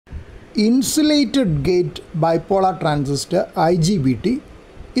Insulated gate bipolar transistor IGBT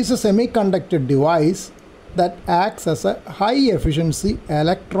is a semiconductor device that acts as a high efficiency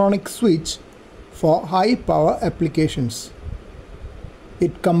electronic switch for high power applications.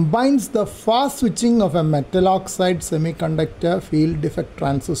 It combines the fast switching of a metal oxide semiconductor field defect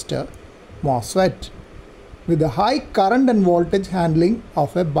transistor MOSFET with the high current and voltage handling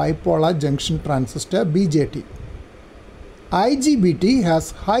of a bipolar junction transistor BJT. IGBT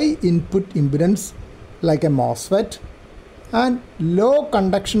has high input impedance like a MOSFET and low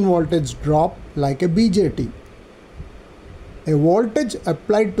conduction voltage drop like a BJT. A voltage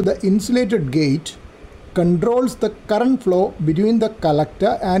applied to the insulated gate controls the current flow between the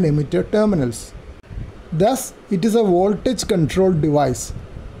collector and emitter terminals. Thus, it is a voltage controlled device.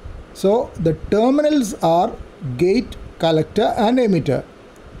 So, the terminals are gate, collector and emitter.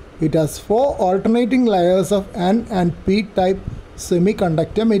 It has 4 alternating layers of N and P type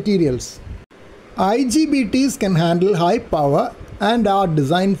semiconductor materials. IGBTs can handle high power and are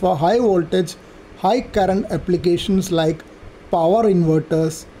designed for high voltage, high current applications like power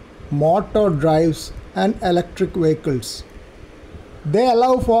inverters, motor drives and electric vehicles. They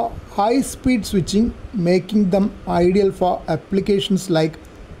allow for high speed switching, making them ideal for applications like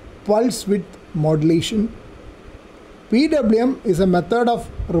pulse width modulation. PWM is a method of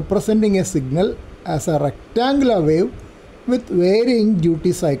representing a signal as a rectangular wave with varying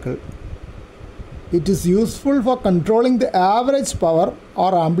duty cycle. It is useful for controlling the average power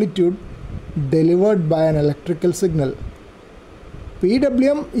or amplitude delivered by an electrical signal.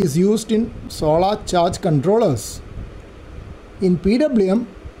 PWM is used in solar charge controllers. In PWM,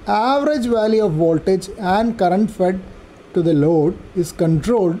 average value of voltage and current fed to the load is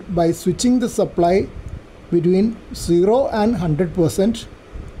controlled by switching the supply between 0 and 100%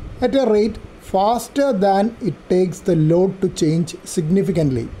 at a rate faster than it takes the load to change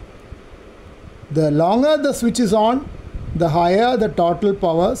significantly. The longer the switch is on, the higher the total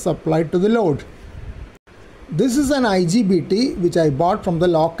power supplied to the load. This is an IGBT which I bought from the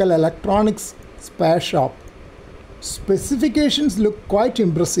local electronics spare shop. Specifications look quite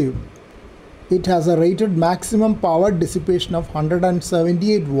impressive. It has a rated maximum power dissipation of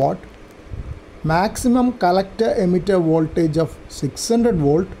 178 watt, maximum collector emitter voltage of 600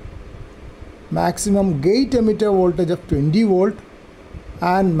 volt, maximum gate emitter voltage of 20 volt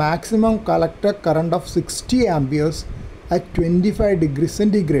and maximum collector current of 60 amperes at 25 degrees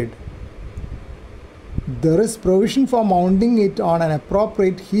centigrade. There is provision for mounting it on an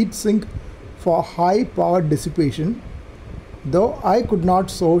appropriate heat sink for high power dissipation, though I could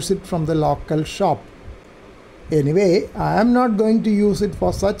not source it from the local shop. Anyway, I am not going to use it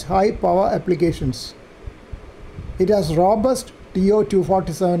for such high power applications. It has robust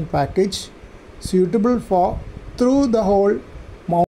TO247 package suitable for through the hole